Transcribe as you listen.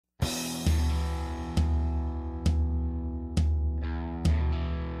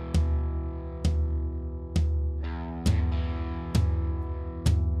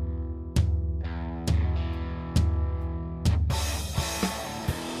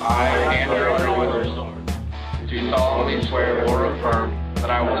I, Andrew Withers, do solemnly swear or affirm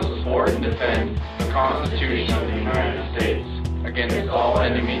that I will support and defend the Constitution of the United States against all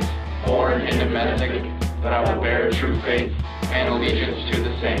enemies, foreign and domestic, that I will bear true faith and allegiance to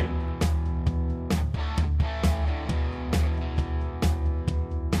the same.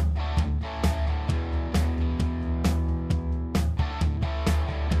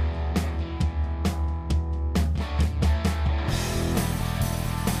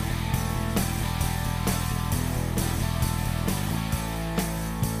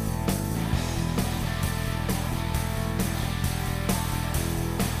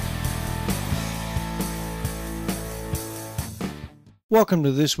 Welcome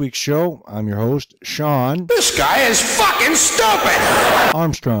to this week's show. I'm your host, Sean. This guy is fucking stupid!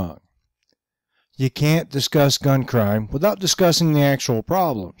 Armstrong. You can't discuss gun crime without discussing the actual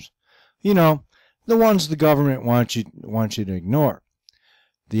problems. You know, the ones the government wants you to ignore.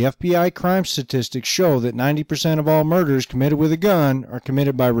 The FBI crime statistics show that 90% of all murders committed with a gun are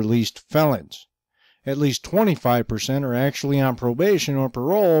committed by released felons. At least 25% are actually on probation or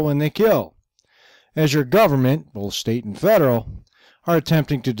parole when they kill. As your government, both state and federal, are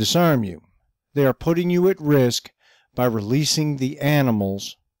attempting to disarm you. They are putting you at risk by releasing the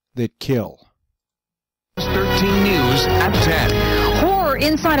animals that kill. 13 News at 10. Horror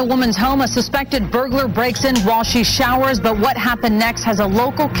inside a woman's home. A suspected burglar breaks in while she showers, but what happened next has a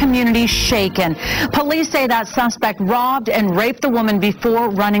local community shaken. Police say that suspect robbed and raped the woman before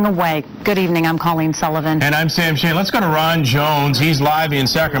running away. Good evening, I'm Colleen Sullivan. And I'm Sam Shea. Let's go to Ron Jones. He's live in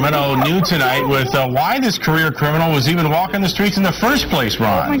Sacramento New tonight with why this career criminal was even walking the streets in the first place,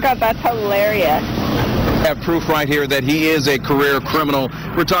 Ron. Oh my God, that's hilarious. Have proof right here that he is a career criminal.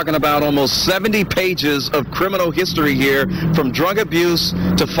 We're talking about almost 70 pages of criminal history here, from drug abuse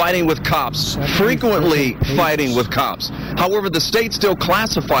to fighting with cops, frequently fighting with cops. However, the state still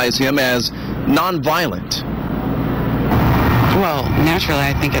classifies him as nonviolent. Well, naturally,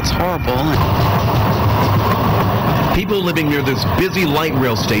 I think it's horrible. People living near this busy light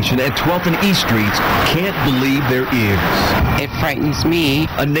rail station at 12th and East Streets can't believe their ears. It frightens me.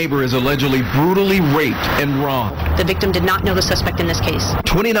 A neighbor is allegedly brutally raped and robbed. The victim did not know the suspect in this case.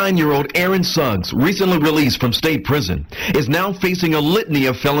 29-year-old Aaron Suggs, recently released from state prison, is now facing a litany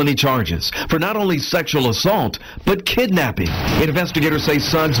of felony charges for not only sexual assault, but kidnapping. Investigators say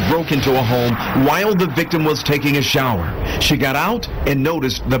Suggs broke into a home while the victim was taking a shower. She got out and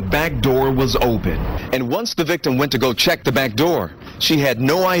noticed the back door was open. And once the victim went to go check the back door, she had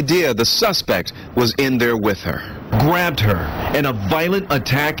no idea the suspect was in there with her. Grabbed her, and a violent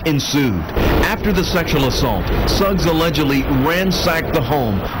attack ensued. After the sexual assault, Suggs allegedly ransacked the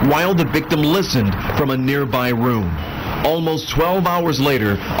home while the victim listened from a nearby room. Almost 12 hours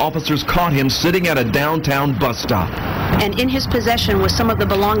later, officers caught him sitting at a downtown bus stop. And in his possession was some of the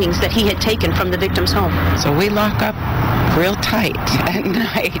belongings that he had taken from the victim's home. So we lock up real tight at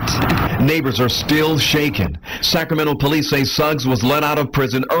night. Neighbors are still shaken. Sacramento police say Suggs was let out of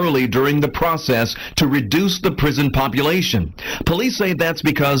prison early during the process to reduce the prison population. Police say that's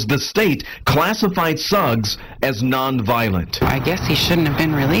because the state classified Suggs as nonviolent. I guess he shouldn't have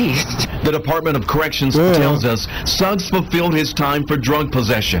been released. The Department of Corrections tells us Suggs fulfilled his time for drug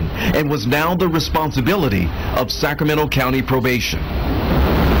possession and was now the responsibility of Sacramento County Probation.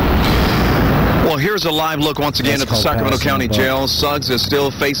 Well, here's a live look once again at the Sacramento County Jail. Suggs is still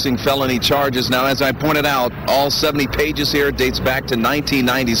facing felony charges. Now, as I pointed out, all 70 pages here dates back to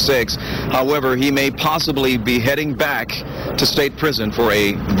 1996. However, he may possibly be heading back to state prison for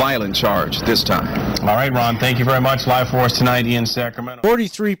a violent charge this time. All right, Ron, thank you very much. Live for us tonight in Sacramento.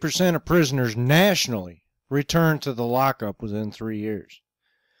 43% of prisoners nationally return to the lockup within 3 years.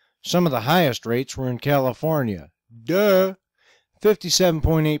 Some of the highest rates were in California.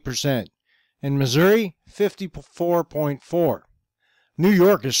 57.8%. In Missouri, 54.4%. New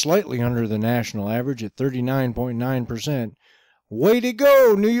York is slightly under the national average at 39.9%. Way to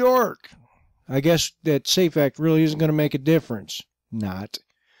go, New York! I guess that SAFE Act really isn't going to make a difference. Not.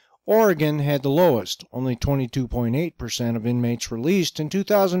 Oregon had the lowest. Only 22.8% of inmates released in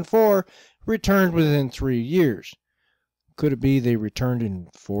 2004 returned within 3 years. Could it be they returned in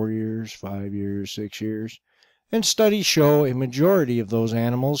 4 years, 5 years, 6 years? And studies show a majority of those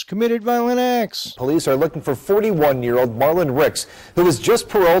animals committed violent acts. Police are looking for 41-year-old Marlon Ricks, who was just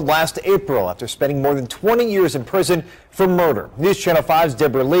paroled last April after spending more than 20 years in prison for murder. News Channel 5's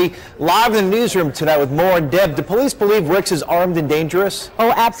Deborah Lee live in the newsroom tonight with more. And Deb, do police believe Ricks is armed and dangerous?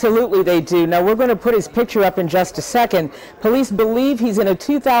 Oh, absolutely they do. Now, we're going to put his picture up in just a second. Police believe he's in a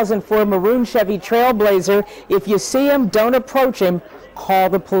 2004 maroon Chevy Trailblazer. If you see him, don't approach him. call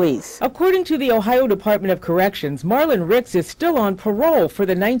the police. According to the Ohio Department of Corrections, Marlon Ricks is still on parole for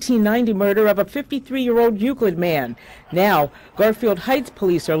the 1990 murder of a 53-year-old Euclid man. Now, Garfield Heights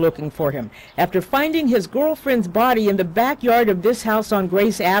police are looking for him after finding his girlfriend's body in the backyard of this house on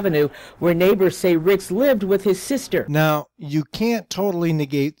Grace Avenue, where neighbors say Ricks lived with his sister. Now, you can't totally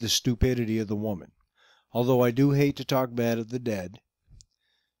negate the stupidity of the woman, although I do hate to talk bad of the dead.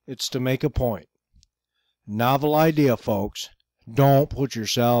 It's to make a point. Novel idea, folks. Don't put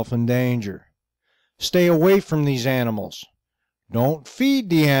yourself in danger. Stay away from these animals. Don't feed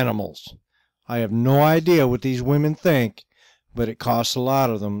the animals. I have no idea what these women think, but it costs a lot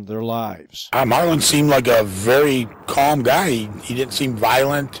of them their lives. Marlon seemed like a very calm guy. He didn't seem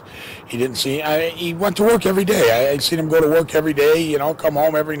violent. He didn't seem. He went to work every day. I seen him go to work every day. You know, come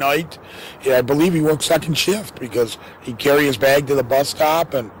home every night. Yeah, I believe he worked second shift because he'd carry his bag to the bus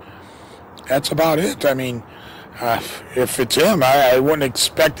stop, and that's about it. I mean, if it's him, I wouldn't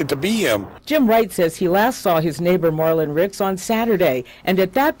expect it to be him. Jim Wright says he last saw his neighbor Marlon Ricks on Saturday, and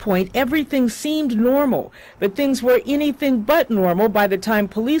at that point everything seemed normal. But things were anything but normal by the time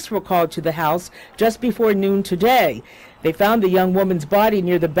police were called to the house just before noon today. They found the young woman's body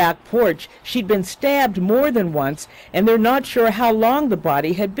near the back porch. She'd been stabbed more than once, and they're not sure how long the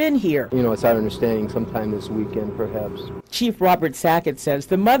body had been here. You know, it's our understanding sometime this weekend, perhaps. Chief Robert Sackett says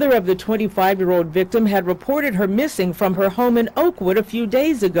the mother of the 25-year-old victim had reported her missing from her home in Oakwood a few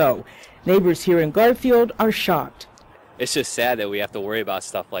days ago. Neighbors here in Garfield are shocked. It's just sad that we have to worry about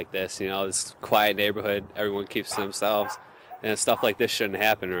stuff like this. You know, this quiet neighborhood, everyone keeps to themselves, and stuff like this shouldn't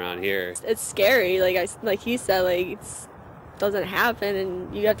happen around here. It's scary, like he said, like it doesn't happen,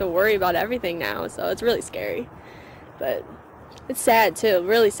 and you have to worry about everything now. So it's really scary, but it's sad too.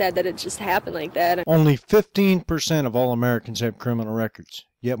 Really sad that it just happened like that. Only 15% of all Americans have criminal records,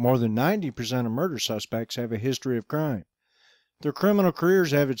 yet more than 90% of murder suspects have a history of crime. Their criminal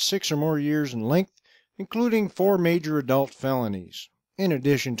careers average 6 or more years in length, including 4 major adult felonies, in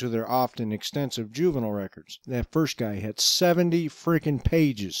addition to their often extensive juvenile records. That first guy had 70 freaking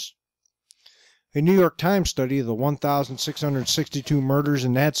pages. A New York Times study of the 1,662 murders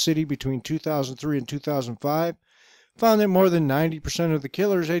in that city between 2003 and 2005 found that more than 90% of the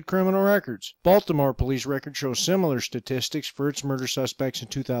killers had criminal records. Baltimore police records show similar statistics for its murder suspects in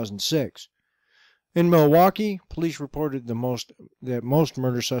 2006. In Milwaukee, police reported that most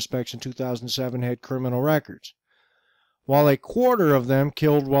murder suspects in 2007 had criminal records, while a quarter of them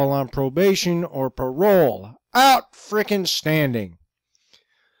killed while on probation or parole. Out frickin' standing.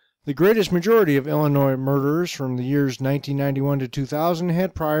 The greatest majority of Illinois murderers from the years 1991 to 2000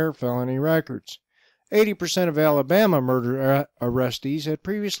 had prior felony records. 80% of Alabama murder arrestees had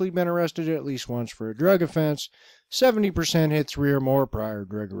previously been arrested at least once for a drug offense. 70% had 3 or more prior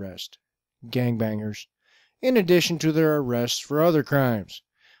drug arrests. Gangbangers, in addition to their arrests for other crimes.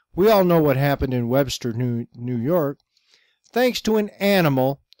 We all know what happened in Webster, New York, thanks to an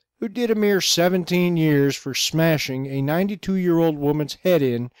animal who did a mere 17 years for smashing a 92-year-old woman's head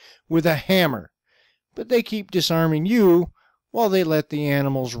in with a hammer. But they keep disarming you while they let the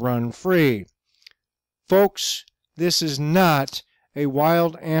animals run free. Folks, this is not a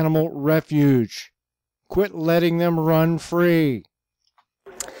wild animal refuge. Quit letting them run free.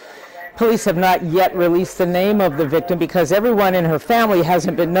 Police have not yet released the name of the victim because everyone in her family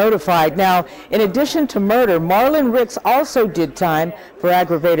hasn't been notified. Now, in addition to murder, Marlon Ricks also did time for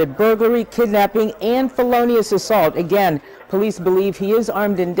aggravated burglary, kidnapping, and felonious assault. Again, police believe he is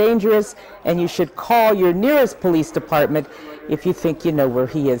armed and dangerous, and you should call your nearest police department if you think you know where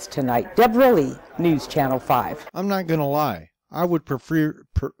he is tonight. Deborah Lee, News Channel 5. I'm not going to lie. I would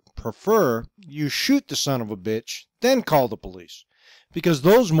prefer you shoot the son of a bitch, then call the police, because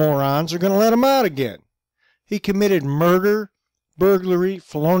those morons are going to let him out again. He committed murder, burglary,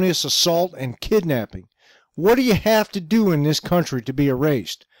 felonious assault, and kidnapping. What do you have to do in this country to be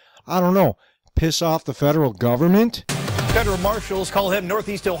erased? I don't know. Piss off the federal government? Federal marshals call him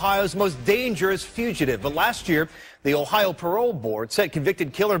Northeast Ohio's most dangerous fugitive. But last year, the Ohio Parole Board set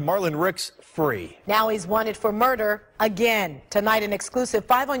convicted killer Marlon Ricks free. Now he's wanted for murder again. Tonight, an exclusive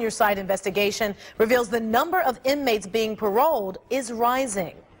 5 on Your Side investigation reveals the number of inmates being paroled is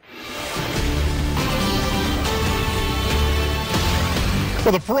rising.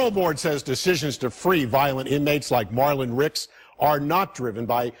 Well, the parole board says decisions to free violent inmates like Marlon Ricks are not driven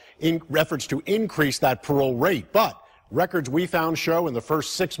by efforts to increase that parole rate. But records we found show in the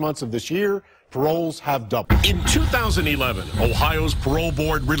first 6 months of this year, paroles have doubled. In 2011, Ohio's parole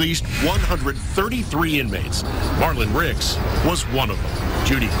board released 133 inmates. Marlon Ricks was one of them.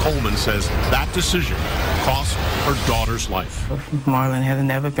 Judy Coleman says that decision cost her daughter's life. Marlon has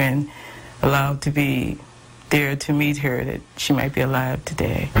never been allowed to be there to meet her, that she might be alive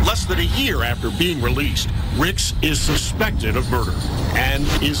today. Less than a year after being released, Ricks is suspected of murder and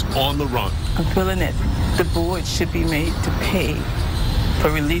is on the run. I'm feeling that the board should be made to pay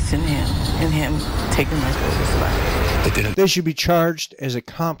for releasing him and him taking my brother's life. They should be charged as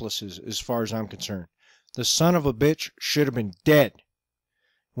accomplices as far as I'm concerned. The son of a bitch should have been dead.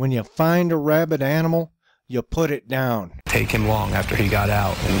 When you find a rabid animal, you put it down. Take him long after he got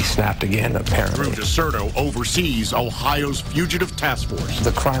out, and he snapped again, apparently. Drew DeSerto oversees Ohio's Fugitive Task Force.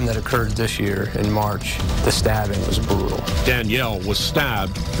 The crime that occurred this year in March, the stabbing, was brutal. Danielle was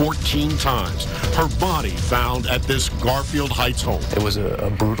stabbed 14 times. Her body found at this Garfield Heights home. It was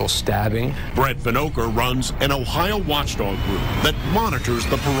a brutal stabbing. Brett Vinokur runs an Ohio watchdog group that monitors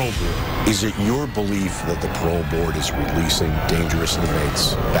the parole board. Is it your belief that the parole board is releasing dangerous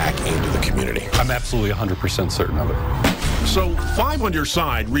inmates back into the community? I'm absolutely 100% certain of it. So, 5 on Your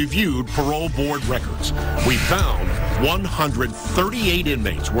Side reviewed parole board records. We found 138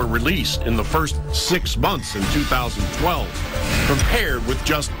 inmates were released in the first 6 months in 2012, compared with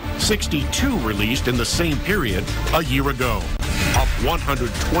just 62 released in the same period a year ago, up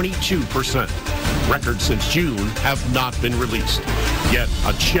 122%. Records since June have not been released. Yet,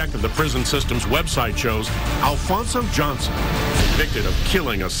 a check of the prison system's website shows Alfonso Johnson, convicted of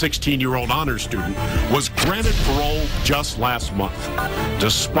killing a 16-year-old honors student, was granted parole just last month,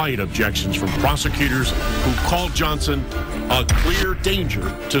 despite objections from prosecutors who called Johnson a clear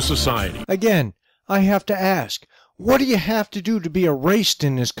danger to society. Again, I have to ask, what do you have to do to be erased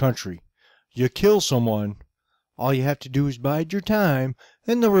in this country? You kill someone, all you have to do is bide your time,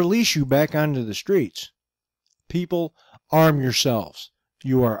 and they'll release you back onto the streets. People, arm yourselves.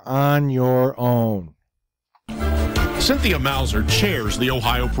 You are on your own. Cynthia Mauser chairs the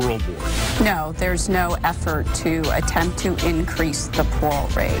Ohio Parole Board. No, there's no effort to attempt to increase the parole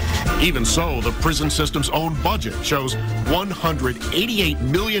rate. Even so, the prison system's own budget shows $188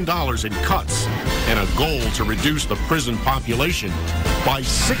 million in cuts and a goal to reduce the prison population by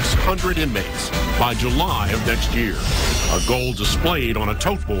 600 inmates by July of next year. A goal displayed on a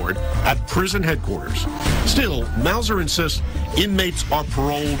tote board at prison headquarters. Still, Mauser insists inmates are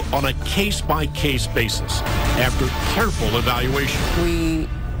paroled on a case-by-case basis after careful evaluation. We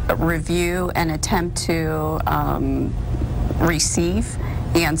review and attempt to receive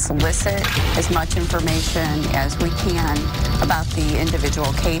and solicit as much information as we can about the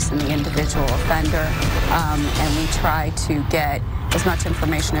individual case and the individual offender, and we try to get as much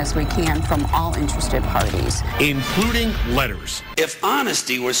information as we can from all interested parties, including letters. If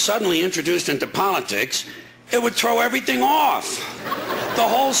honesty was suddenly introduced into politics, it would throw everything off. The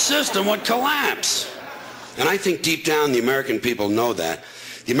whole system would collapse. And I think deep down the American people know that.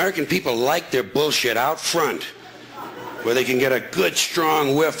 The American people like their bullshit out front, where they can get a good,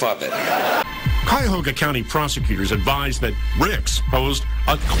 strong whiff of it. Cuyahoga County prosecutors advised that Ricks posed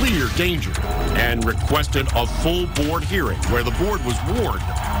a clear danger and requested a full board hearing where the board was warned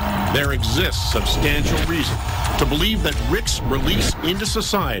there exists substantial reason to believe that Ricks' release into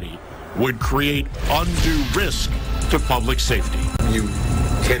society would create undue risk to public safety. You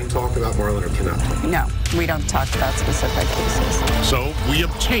can talk about Marlon or cannot talk? No, we don't talk about specific cases. So we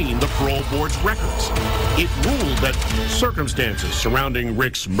obtained the parole board's records. It ruled that circumstances surrounding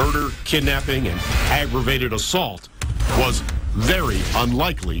Rick's murder, kidnapping, and aggravated assault was very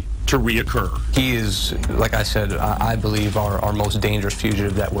unlikely to reoccur. He is, like I said, I believe our most dangerous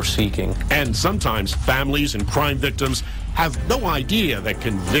fugitive that we're seeking. And sometimes families and crime victims have no idea that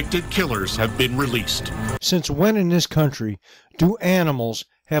convicted killers have been released. Since when in this country do animals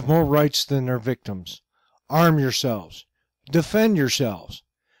have more rights than their victims? Arm yourselves. Defend yourselves.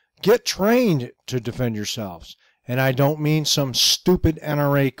 Get trained to defend yourselves. And I don't mean some stupid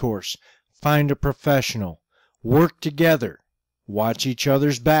NRA course. Find a professional. Work together. Watch each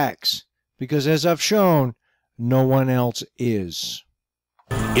other's backs. Because as I've shown, no one else is.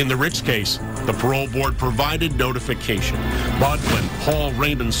 In the Ricks case, the parole board provided notification. But when Paul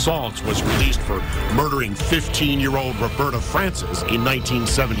Raymond Saltz was released for murdering 15-year-old Roberta Francis in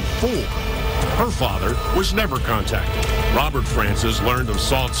 1974, her father was never contacted. Robert Francis learned of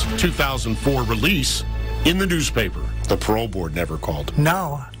Saltz's 2004 release in the newspaper. The parole board never called?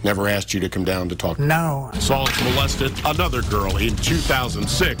 No. Never asked you to come down to talk? No. Saltz molested another girl in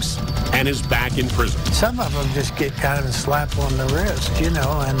 2006 and is back in prison. Some of them just get kind of a slap on the wrist, you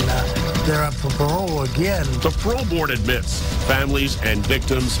know, and they're up for parole again. The parole board admits families and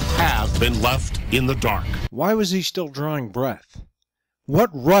victims have been left in the dark. Why was he still drawing breath? What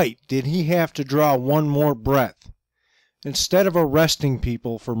right did he have to draw one more breath? Instead of arresting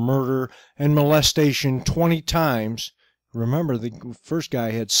people for murder and molestation 20 times, remember the first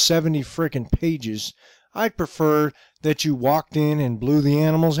guy had 70 frickin' pages I'd prefer that you walked in and blew the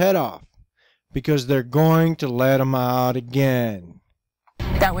animal's head off, because they're going to let him out again.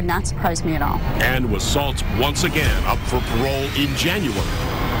 That would not surprise me at all. And with Saltz once again up for parole in January,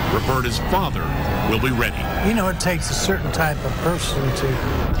 Roberta's father will be ready. You know, it takes a certain type of person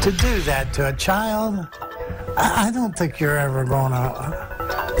to do that to a child. I don't think they're ever going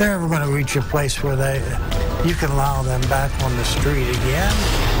to reach a place where you can allow them back on the street again.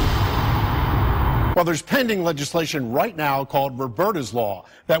 Well, there's pending legislation right now called Roberta's Law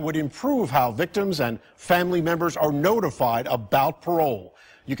that would improve how victims and family members are notified about parole.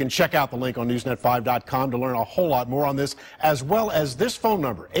 You can check out the link on newsnet5.com to learn a whole lot more on this, as well as this phone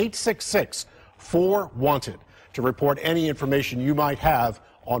number, 866-4WANTED, to report any information you might have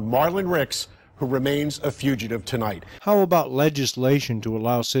on Marlon Ricks, who remains a fugitive tonight. How about legislation to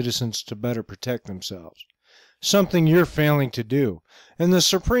allow citizens to better protect themselves? Something you're failing to do, and the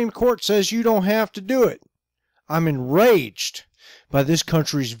Supreme Court says you don't have to do it. I'm enraged by this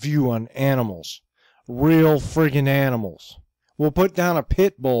country's view on animals. Real friggin' animals. We'll put down a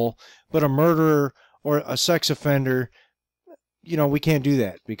pit bull, but a murderer or a sex offender, we can't do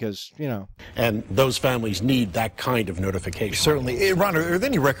that because, And those families need that kind of notification. Certainly. Ron, are there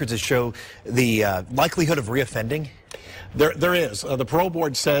any records that show the likelihood of reoffending? There is. The parole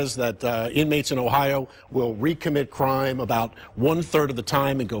board says that inmates in Ohio will recommit crime about 1/3 of the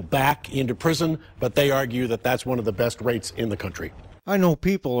time and go back into prison, but they argue that that's one of the best rates in the country. I know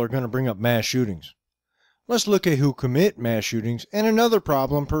people are going to bring up mass shootings. Let's look at who commit mass shootings and another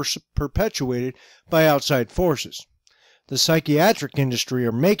problem perpetuated by outside forces. The psychiatric industry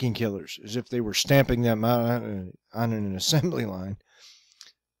are making killers as if they were stamping them out on an assembly line.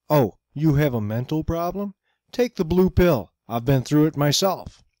 Oh, you have a mental problem? Take the blue pill. I've been through it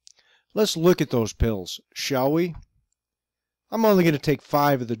myself. Let's look at those pills, shall we? I'm only going to take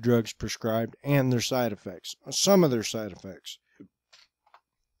 5 of the drugs prescribed and their side effects, some of their side effects.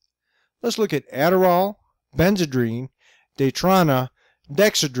 Let's look at Adderall, Benzedrine, Datrana,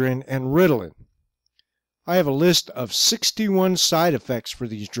 Dexedrine, and Ritalin. I have a list of 61 side effects for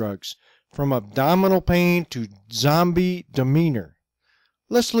these drugs, from abdominal pain to zombie demeanor.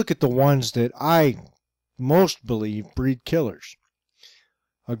 Let's look at the ones that I most believe breed killers.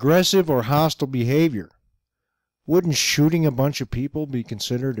 Aggressive or hostile behavior. Wouldn't shooting a bunch of people be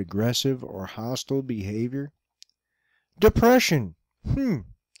considered aggressive or hostile behavior? Depression.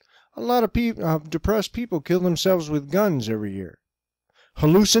 A lot of depressed people kill themselves with guns every year.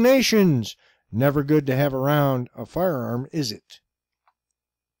 Hallucinations. Never good to have around a firearm, is it?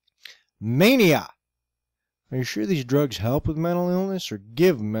 Mania. Are you sure these drugs help with mental illness or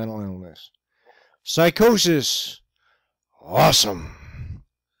give mental illness? Psychosis. Awesome.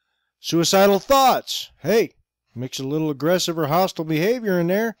 Suicidal thoughts. Hey, mix a little aggressive or hostile behavior in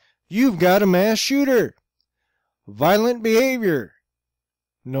there, you've got a mass shooter. Violent behavior.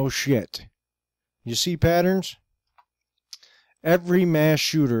 No shit. You see patterns? Every mass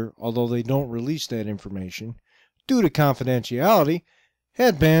shooter, although they don't release that information, due to confidentiality,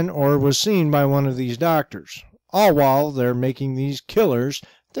 had been or was seen by one of these doctors. All while they're making these killers,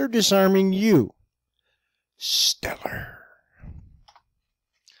 they're disarming you. Stellar.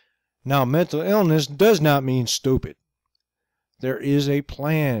 Now, mental illness does not mean stupid. There is a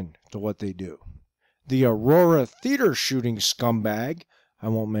plan to what they do. The Aurora Theater shooting scumbag, I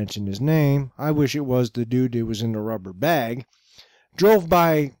won't mention his name, I wish it was the dude who was in the rubber bag, drove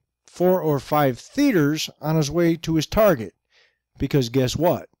by 4 or 5 theaters on his way to his target. Because guess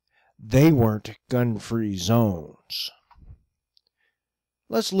what? They weren't gun-free zones.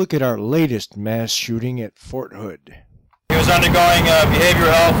 Let's look at our latest mass shooting at Fort Hood. He was undergoing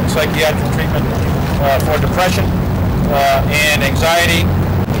behavioral health and psychiatric treatment for depression and anxiety.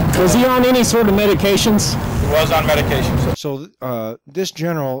 Was he on any sort of medications? He was on medications. So this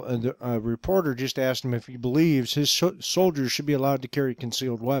general, a reporter just asked him if he believes his soldiers should be allowed to carry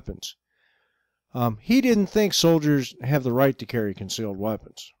concealed weapons. He didn't think soldiers have the right to carry concealed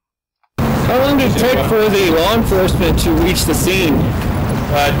weapons. How long did it take for the law enforcement to reach the scene?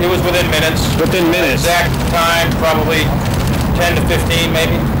 It was within minutes. Within minutes. Exact time, probably 10 to 15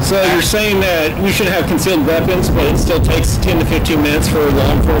 maybe. So you're saying that we should have concealed weapons, but it still takes 10 to 15 minutes for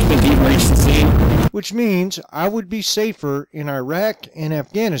law enforcement to even reach the scene? Which means I would be safer in Iraq and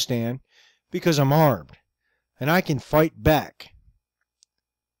Afghanistan because I'm armed and I can fight back.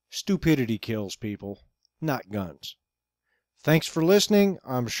 Stupidity kills people, not guns. Thanks for listening.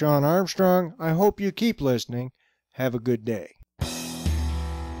 I'm Sean Armstrong. I hope you keep listening. Have a good day.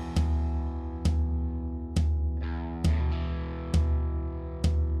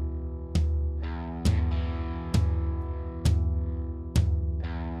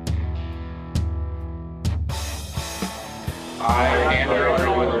 I,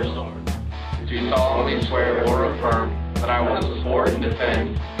 Andrew Withers, do solemnly swear or affirm that I will support and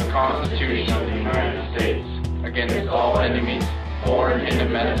defend the Constitution of the United States against all enemies, foreign and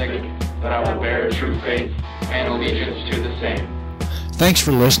domestic, that I will bear true faith and allegiance to the same. Thanks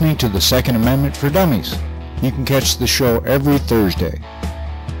for listening to the Second Amendment for Dummies. You can catch the show every Thursday.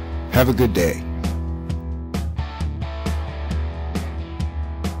 Have a good day.